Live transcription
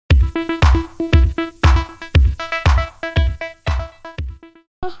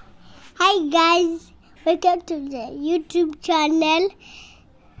guys, welcome to the YouTube channel.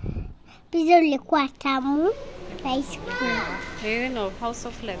 Pizza ilikuwa tamu. Nice cream. House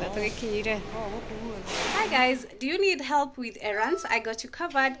of Leather. Hi guys, do you need help with errands? I got you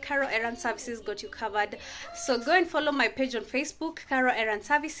covered. Caro Errand Services got you covered. So go and follow my page on Facebook, Caro Errand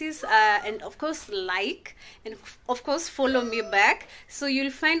Services, and of course like, and of course follow me back. So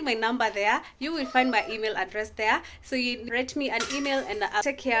you'll find my number there. You will find my email address there. So you write me an email and I'll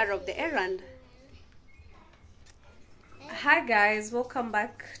take care of the errand. Hi guys, welcome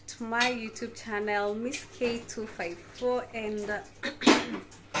back to my YouTube channel, Miss K254, and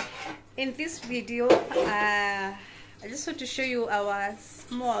in this video I just want to show you our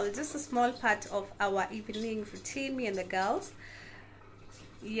just a small part of our evening routine, me and the girls.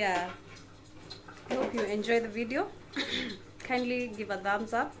 Yeah, I hope you enjoy the video. Kindly give a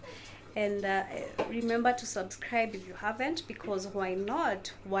thumbs up and remember to subscribe if you haven't, because why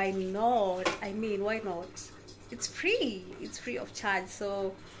not? I mean, why not? It's free of charge.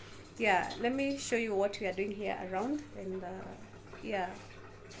 So yeah, let me show you what we are doing here around. And yeah,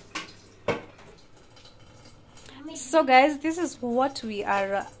 so guys, this is what we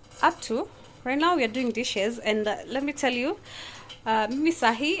are up to right now. We are doing dishes, and let me tell you, Mimi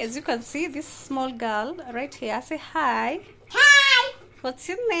Sahi, as you can see, this small girl right here, say hi. Hi. What's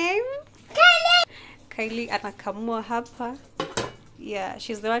your name? Kylie anakamua hapa. Yeah,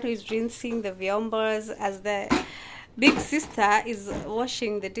 she's the one who is rinsing the vyombas as the big sister is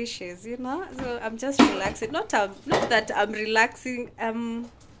washing the dishes, you know. So I'm just relaxing. Not that I'm relaxing. I'm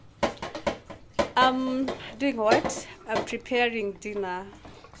doing what? I'm preparing dinner.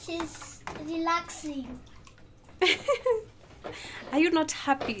 She's relaxing. Are you not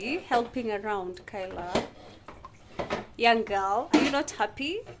happy helping around, Kyla? Young girl, are you not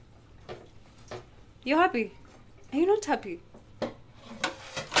happy? You happy? Are you not happy?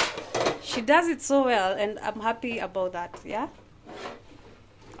 She does it so well, and I'm happy about that. Yeah,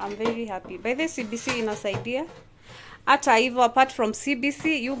 I'm very happy. By the CBC inasaidia. Hata hivyo, apart from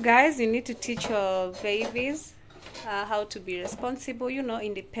CBC, you guys, you need to teach your babies how to be responsible, you know,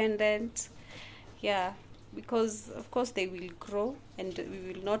 independent. Yeah, because of course they will grow, and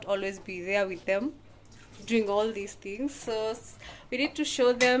we will not always be there with them doing all these things. So we need to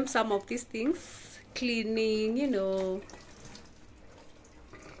show them some of these things: cleaning, you know,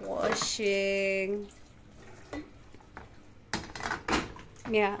 washing.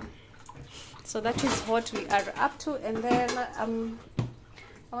 Yeah, so that is what we are up to. And then I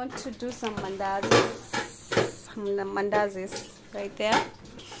want to do some mandazis right there.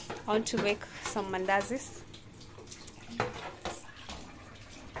 I want to make some mandazis.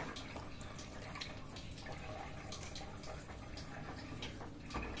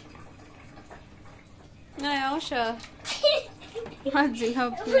 Osha. Maji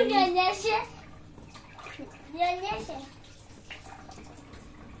hapo. Nionyeshe.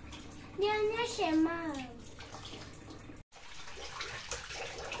 Mom.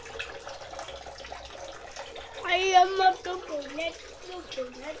 I am a coconut.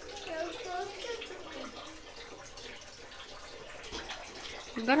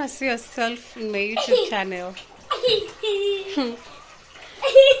 You're gonna see yourself in my YouTube channel.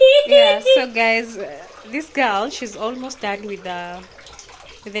 Yeah, so guys, this girl, she's almost done with the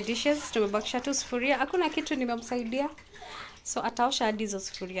dishes. Tumebakisha tu sufuria. Hakuna kitu nimemsaidia. So ataosha hadi hizo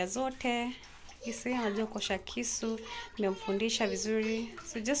sufuria zote. Yeye anajua kuosha kisu, nimemfundisha vizuri.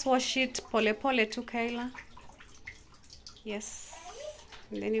 So just wash it pole pole tu, Kyla. Yes.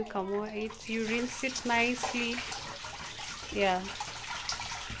 And then you come it, you rinse it nicely. Yeah.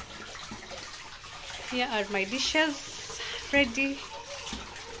 Here are my dishes ready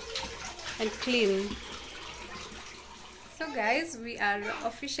and clean. So guys, we are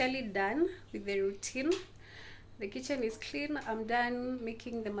officially done with the routine. The kitchen is clean. I'm done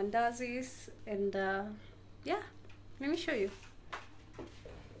making the mandazis, and yeah, let me show you.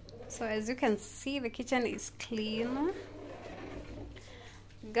 So as you can see, the kitchen is clean.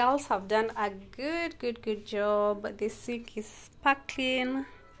 Girls have done a good job. The sink is sparkling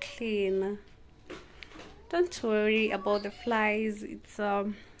clean. Don't worry about the flies. It's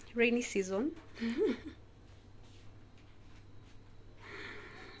rainy season.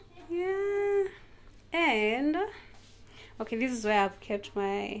 Yeah. And okay, this is where I've kept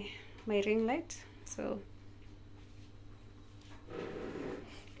my ring light. So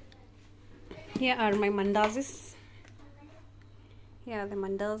here are my mandazis. Here are the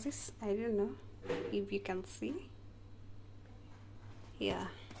mandazis. I don't know if you can see. Yeah,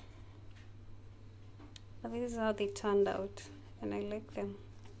 but this is how they turned out, and I like them.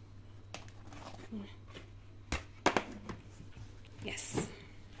 Yes.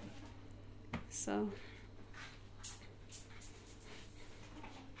 So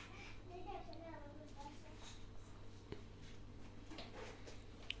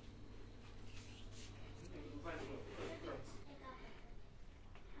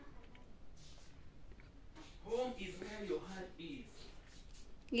home is where your heart is.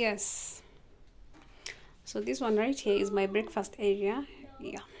 yes, so this one right here is my breakfast area.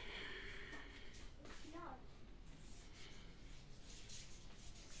 Yeah.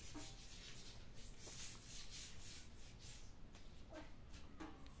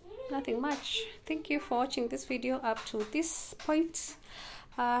 Nothing much. Thank you for watching this video up to this point.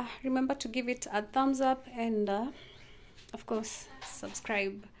 Remember to give it a thumbs up and of course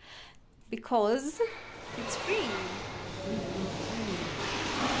subscribe because it's free.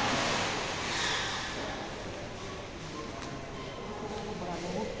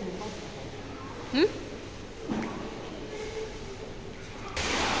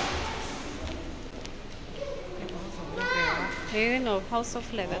 No, House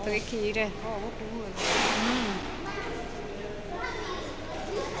of Leather.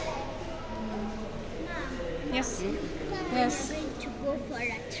 Yes. Yes. I'm going to go for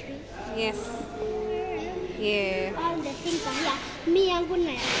a trip. Yes. Yeah. All the things are here. Me, I'm going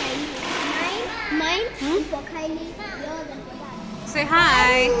to Kylie. Mine, for Kylie. Yours and for that. Say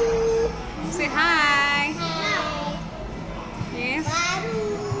hi. Say hi. Hi. Yes.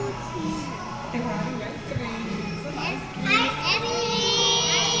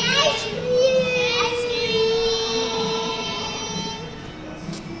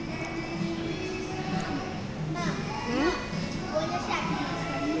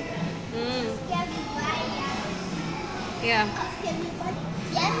 Yeah.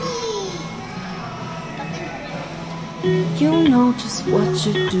 You know just what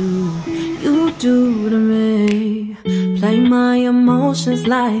you do to me. Play my emotions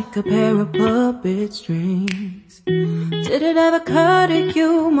like a pair of puppet strings. Did it ever occur to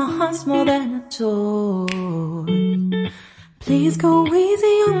you my heart's more than a toy? Please go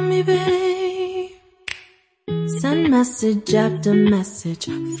easy on me, babe. Send message after message,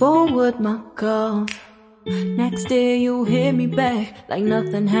 forward my calls. Next day you hit me back like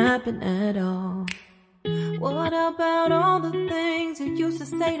nothing happened at all. What about all the things you used to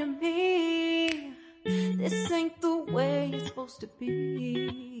say to me? This ain't the way it's supposed to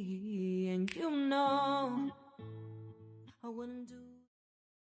be. And you know I wouldn't do.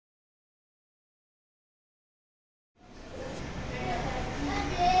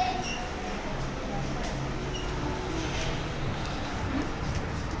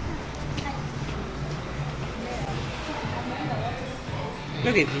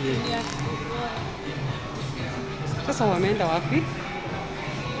 Look at you. Sasa wameenda wapi?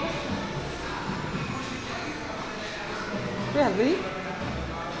 Really?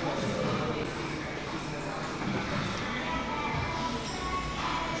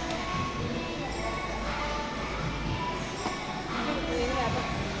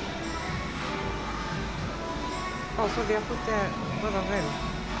 Oh, so they are put there, brother,